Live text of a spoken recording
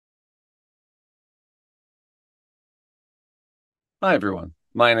Hi, everyone.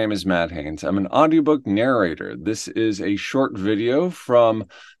 My name is Matt Haynes. I'm an audiobook narrator. This is a short video from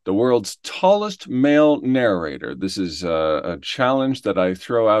the world's tallest male narrator. This is a challenge that I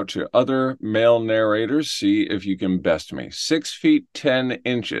throw out to other male narrators. See if you can best me. 6 feet 10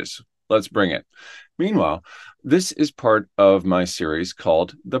 inches. Let's bring it. Meanwhile, this is part of my series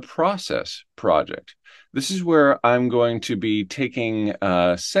called The Process Project. This is where I'm going to be taking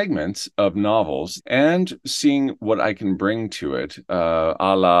segments of novels and seeing what I can bring to it,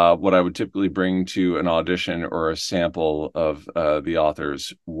 a la what I would typically bring to an audition or a sample of the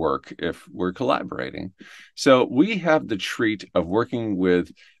author's work if we're collaborating. So we have the treat of working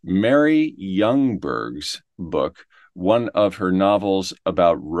with Mary Youngberg's book, one of her novels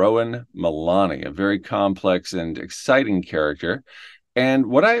about Rowan Milani, a very complex and exciting character. And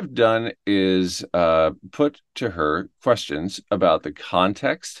what I've done is put to her questions about the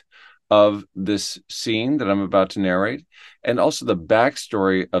context of this scene that I'm about to narrate, and also the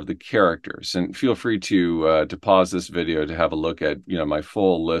backstory of the characters. And feel free to pause this video to have a look at my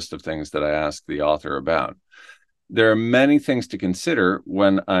full list of things that I asked the author about. There are many things to consider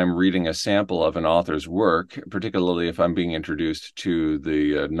when I'm reading a sample of an author's work, particularly if I'm being introduced to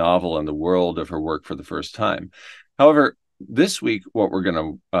the novel and the world of her work for the first time. However, this week, what we're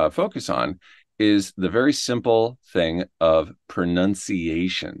going to focus on is the very simple thing of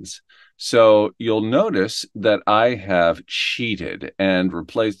pronunciations. So you'll notice that I have cheated and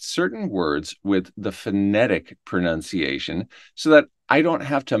replaced certain words with the phonetic pronunciation so that I don't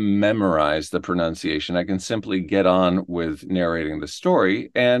have to memorize the pronunciation. I can simply get on with narrating the story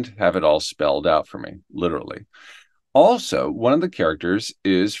and have it all spelled out for me, literally. Also, one of the characters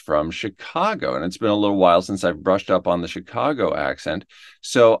is from Chicago, and it's been a little while since I've brushed up on the Chicago accent.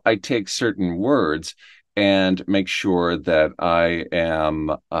 So I take certain words and make sure that I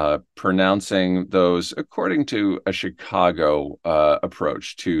am pronouncing those according to a Chicago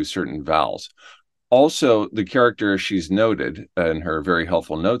approach to certain vowels. Also, the character she's noted in her very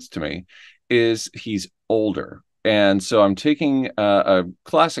helpful notes to me is he's older. And so I'm taking a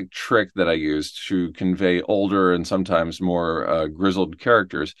classic trick that I use to convey older and sometimes more grizzled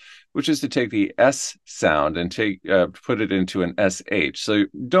characters, which is to take the S sound and put it into an SH. So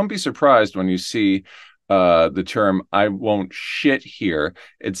don't be surprised when you see the term "I won't shit here."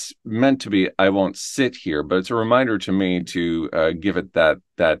 It's meant to be "I won't sit here," but it's a reminder to me to give it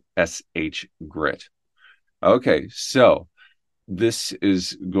that SH grit. Okay, so this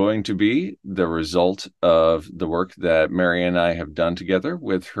is going to be the result of the work that Mary and I have done together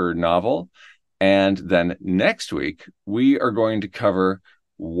with her novel. And then next week, we are going to cover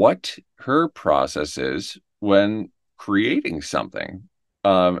what her process is when creating something.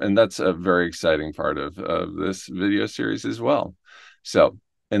 And that's a very exciting part of this video series as well. So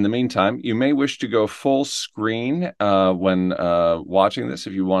in the meantime, you may wish to go full screen when watching this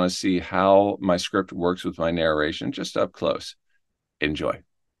if you want to see how my script works with my narration just up close. Enjoy.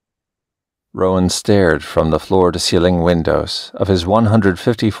 Rowan stared from the floor-to-ceiling windows of his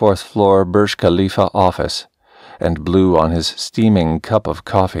 154th floor Burj Khalifa office and blew on his steaming cup of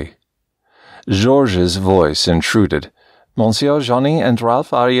coffee. Georges' voice intruded. "Monsieur Johnny and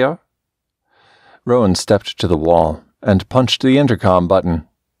Ralph are here?" Rowan stepped to the wall and punched the intercom button.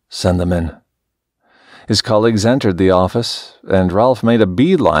 "Send them in." His colleagues entered the office, and Ralph made a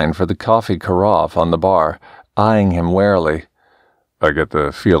beeline for the coffee carafe on the bar, eyeing him warily. "I get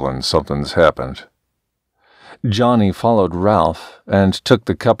the feeling something's happened." Johnny followed Ralph and took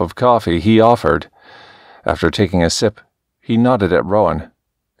the cup of coffee he offered. After taking a sip, he nodded at Rowan.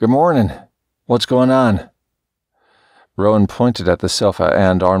 "Good morning. What's going on?" Rowan pointed at the sofa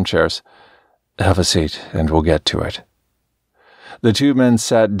and armchairs. "Have a seat, and we'll get to it." The two men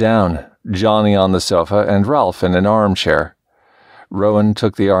sat down, Johnny on the sofa and Ralph in an armchair. Rowan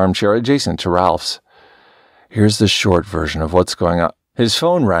took the armchair adjacent to Ralph's. "Here's the short version of what's going on." His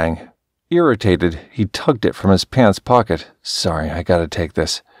phone rang. Irritated, he tugged it from his pants pocket. "Sorry, I gotta take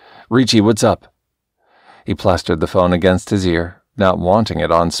this. Ricci, what's up?" He plastered the phone against his ear, not wanting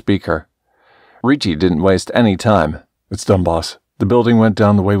it on speaker. Ricci didn't waste any time. "It's done, boss. The building went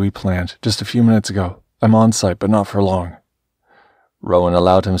down the way we planned, just a few minutes ago. I'm on site, but not for long." Rowan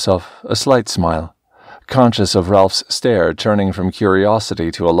allowed himself a slight smile, conscious of Ralph's stare turning from curiosity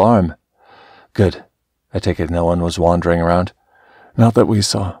to alarm. "Good. I take it no one was wandering around?" "Not that we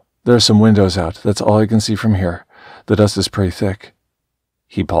saw. There are some windows out. That's all I can see from here. The dust is pretty thick."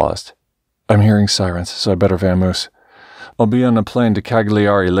 He paused. "I'm hearing sirens, so I better vamoose. I'll be on a plane to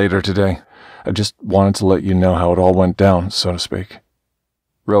Cagliari later today. I just wanted to let you know how it all went down, so to speak."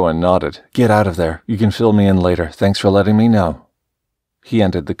 Rowan nodded. "Get out of there. You can fill me in later. Thanks for letting me know." He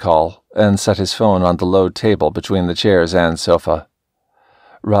ended the call and set his phone on the low table between the chairs and sofa.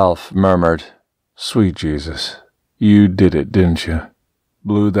 Ralph murmured, Sweet Jesus, you did it, didn't you?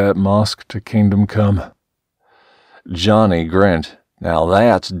 Blew that mosque to kingdom come. Johnny grinned. Now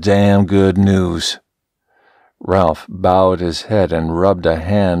that's damn good news. Ralph bowed his head and rubbed a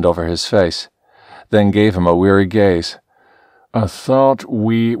hand over his face, then gave him a weary gaze. I thought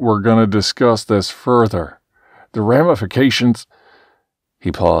we were going to discuss this further. The ramifications...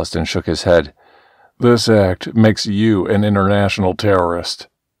 He paused and shook his head. This act makes you an international terrorist.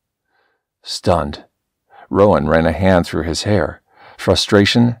 Stunned, Rowan ran a hand through his hair,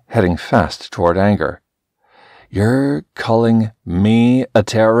 frustration heading fast toward anger. You're calling me a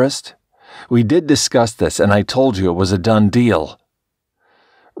terrorist? We did discuss this, and I told you it was a done deal.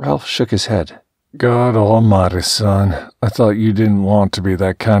 Ralph shook his head. God almighty, son, I thought you didn't want to be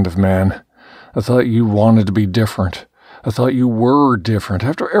that kind of man. I thought you wanted to be different. I thought you were different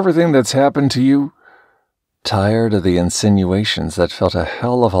after everything that's happened to you. Tired of the insinuations that felt a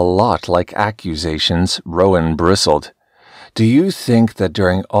hell of a lot like accusations, Rowan bristled. Do you think that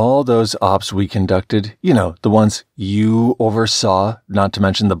during all those ops we conducted, the ones you oversaw, not to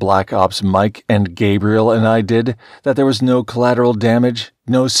mention the black ops Mike and Gabriel and I did, that there was no collateral damage,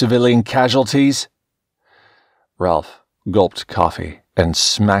 no civilian casualties? Ralph gulped coffee and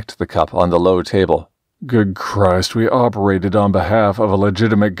smacked the cup on the low table. Good Christ, we operated on behalf of a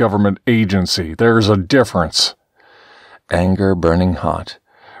legitimate government agency. There's a difference. Anger burning hot,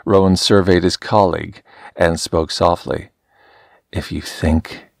 Rowan surveyed his colleague and spoke softly. If you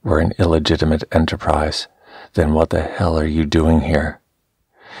think we're an illegitimate enterprise, then what the hell are you doing here?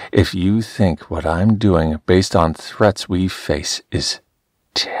 If you think what I'm doing based on threats we face is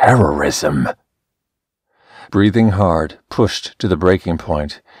terrorism. Breathing hard, pushed to the breaking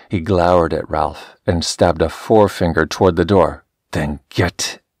point, he glowered at Ralph and stabbed a forefinger toward the door. Then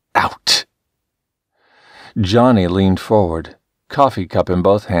get out. Johnny leaned forward, coffee cup in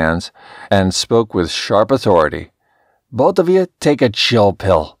both hands, and spoke with sharp authority. Both of you take a chill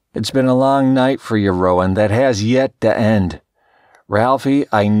pill. It's been a long night for you, Rowan, that has yet to end. Ralphie,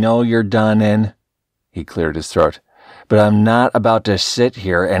 I know you're done in. He cleared his throat. But I'm not about to sit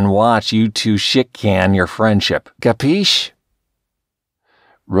here and watch you two shit-can your friendship. Capiche?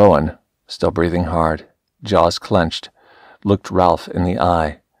 Rowan, still breathing hard, jaws clenched, looked Ralph in the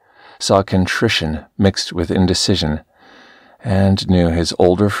eye, saw contrition mixed with indecision, and knew his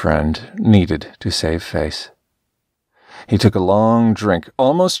older friend needed to save face. He took a long drink,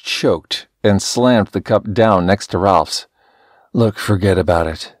 almost choked, and slammed the cup down next to Ralph's. Look, forget about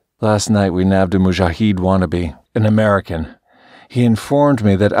it. Last night we nabbed a Mujahid wannabe, an American. He informed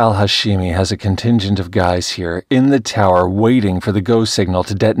me that al-Hashimi has a contingent of guys here in the tower waiting for the go signal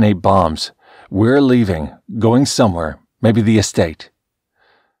to detonate bombs. We're leaving, going somewhere, maybe the estate.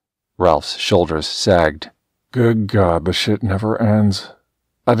 Ralph's shoulders sagged. Good God, the shit never ends.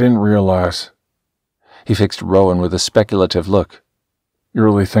 I didn't realize. He fixed Rowan with a speculative look. You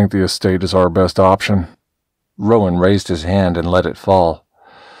really think the estate is our best option? Rowan raised his hand and let it fall.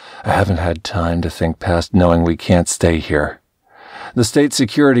 I haven't had time to think past knowing we can't stay here. The state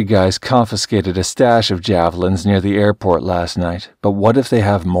security guys confiscated a stash of javelins near the airport last night, but what if they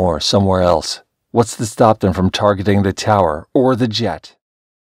have more somewhere else? What's to stop them from targeting the tower or the jet?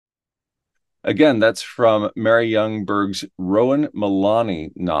 Again, that's from Mary Youngberg's Rowan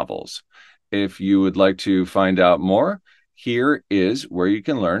Milani novels. If you would like to find out more, here is where you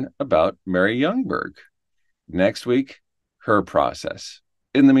can learn about Mary Youngberg. Next week, her process.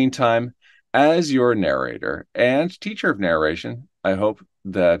 In the meantime, as your narrator and teacher of narration, I hope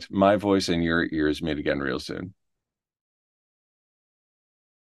that my voice and your ears meet again real soon.